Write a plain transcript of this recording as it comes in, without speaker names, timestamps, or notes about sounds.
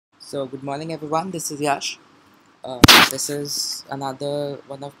So good morning everyone, this is Yash. Uh, this is another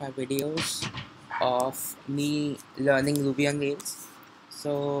one of my videos of me learning Ruby on Rails.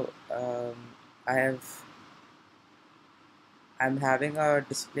 So I have I'm having a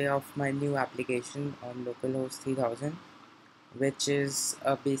display of my new application on localhost 3000, which is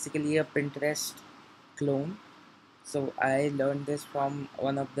basically a Pinterest clone. So I learned this from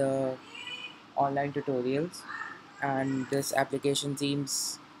one of the online tutorials, and this application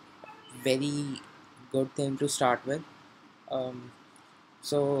seems very good thing to start with. Um,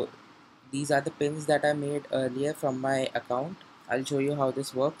 so these are the pins that I made earlier from my account. I'll show you how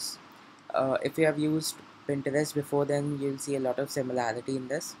this works. If you have used Pinterest before, then you'll see a lot of similarity in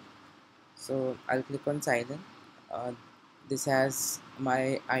this. So I'll click on sign in. Uh, this has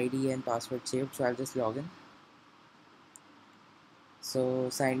my ID and password saved, so I'll just log in. So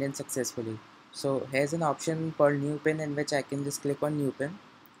signed in successfully. So here's an option called new pin, in which I can just click on new pin.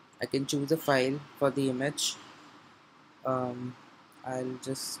 I can choose a file for the image. I'll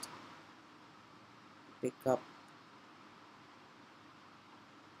just pick up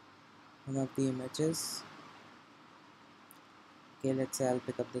one of the images. Okay, let's say I'll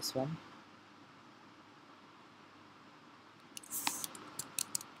pick up this one.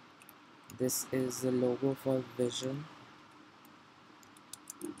 This is the logo for Vision.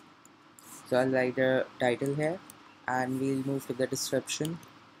 So I'll write a title here and we'll move to the description.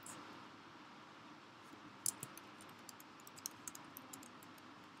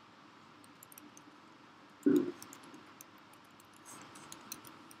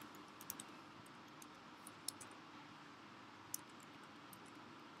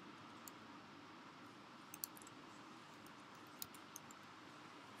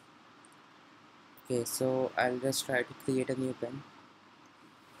 Okay, so I'll just try to create a new pin.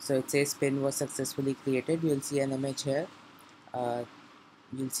 So it says pin was successfully created. You'll see an image here. Uh,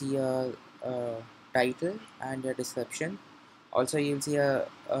 you'll see a title and a description. Also, you'll see a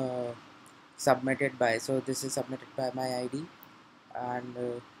submitted by. So this is submitted by my ID,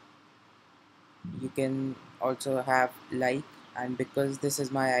 and you can also have like. And because this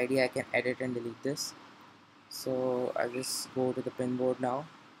is my ID, I can edit and delete this. So I'll just go to the pin board now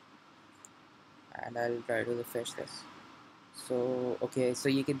and I'll try to refresh this. So okay, so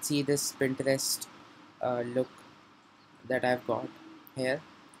you can see this Pinterest look that I've got here.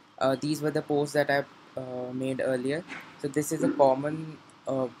 These were the posts that I've made earlier. So this is a common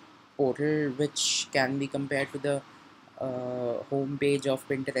portal which can be compared to the home page of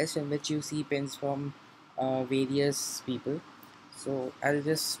Pinterest, in which you see pins from various people. So I'll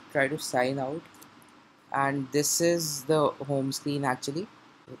just try to sign out, and this is the home screen actually.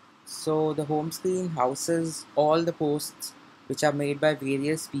 So the home screen houses all the posts which are made by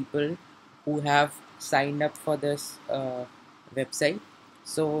various people who have signed up for this website.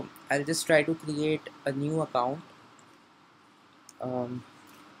 So I'll just try to create a new account. Um,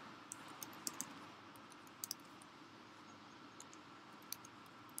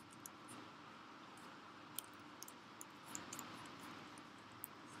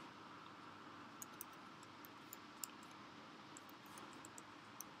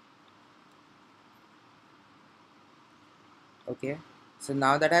 okay, so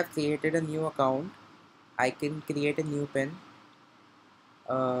now that I've created a new account, I can create a new pin.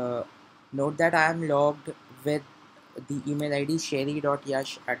 Uh, Note that I am logged with the email ID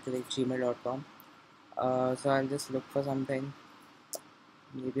sherry.yash@gmail.com. So I'll just look for something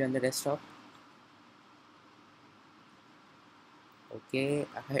maybe on the desktop. Okay,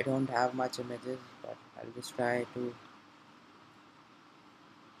 I don't have much images, but I'll just try to.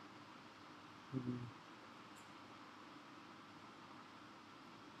 Hmm,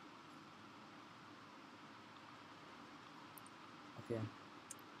 okay.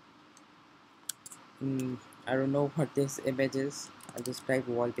 I don't know what this image is. I'll just type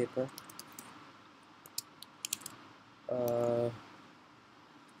wallpaper. Uh,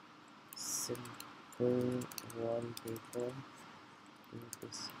 Simple wallpaper.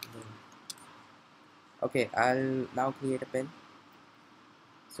 Okay, I'll now create a pin.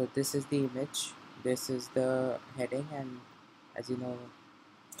 So this is the image. This is the heading, and as you know,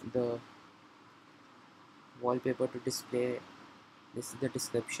 the wallpaper to display. This is the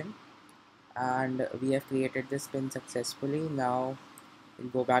description, and we have created this pin successfully. Now we'll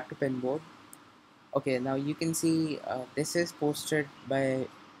go back to pin board. Okay, now you can see this is posted by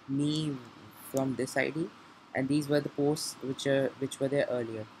me from this ID, and these were the posts which were there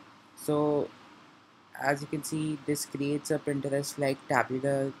earlier. So as you can see, this creates a Pinterest like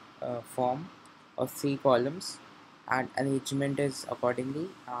tabular form of 3 columns, and arrangement is accordingly,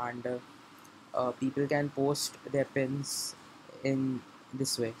 and people can post their pins in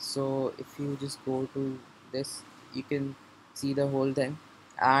this way. So if you just go to this, you can see the whole thing.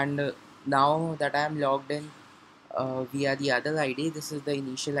 And now that I am logged in via the other ID, this is the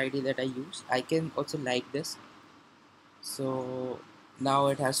initial ID that I use. I can also like this. So now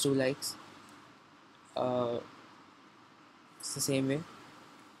it has 2 likes. uh, it's the same way.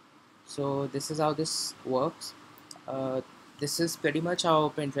 So this is how this works. uh, this is pretty much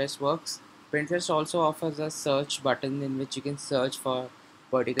how Pinterest works. Pinterest also offers a search button in which you can search for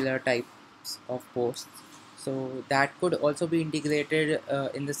particular types of posts. So that could also be integrated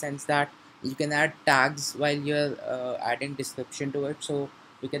in the sense that you can add tags while you're adding description to it. So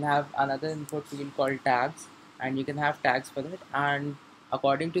you can have another input field called tags, and you can have tags for that. And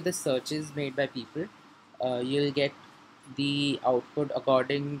according to the searches made by people, you'll get the output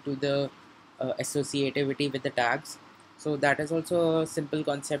according to the associativity with the tags. So that is also a simple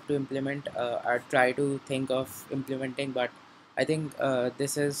concept to implement. I try to think of implementing, but I think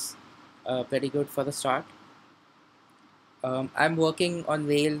this is pretty good for the start. I'm working on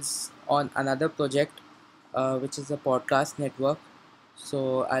Rails on another project, which is a podcast network.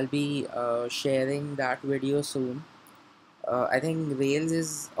 So I'll be sharing that video soon. I think Rails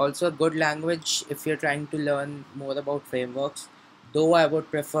is also a good language if you're trying to learn more about frameworks, though I would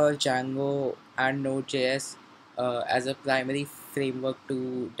prefer Django and Node.js as a primary framework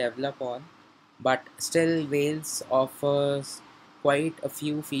to develop on. But still, Rails offers quite a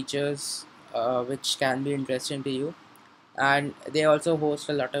few features which can be interesting to you, and they also host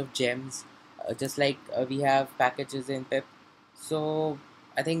a lot of gems, just like we have packages in Pip. So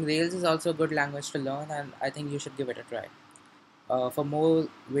I think Rails is also a good language to learn, and I think you should give it a try. For more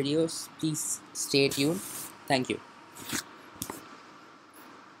videos, please stay tuned. Thank you.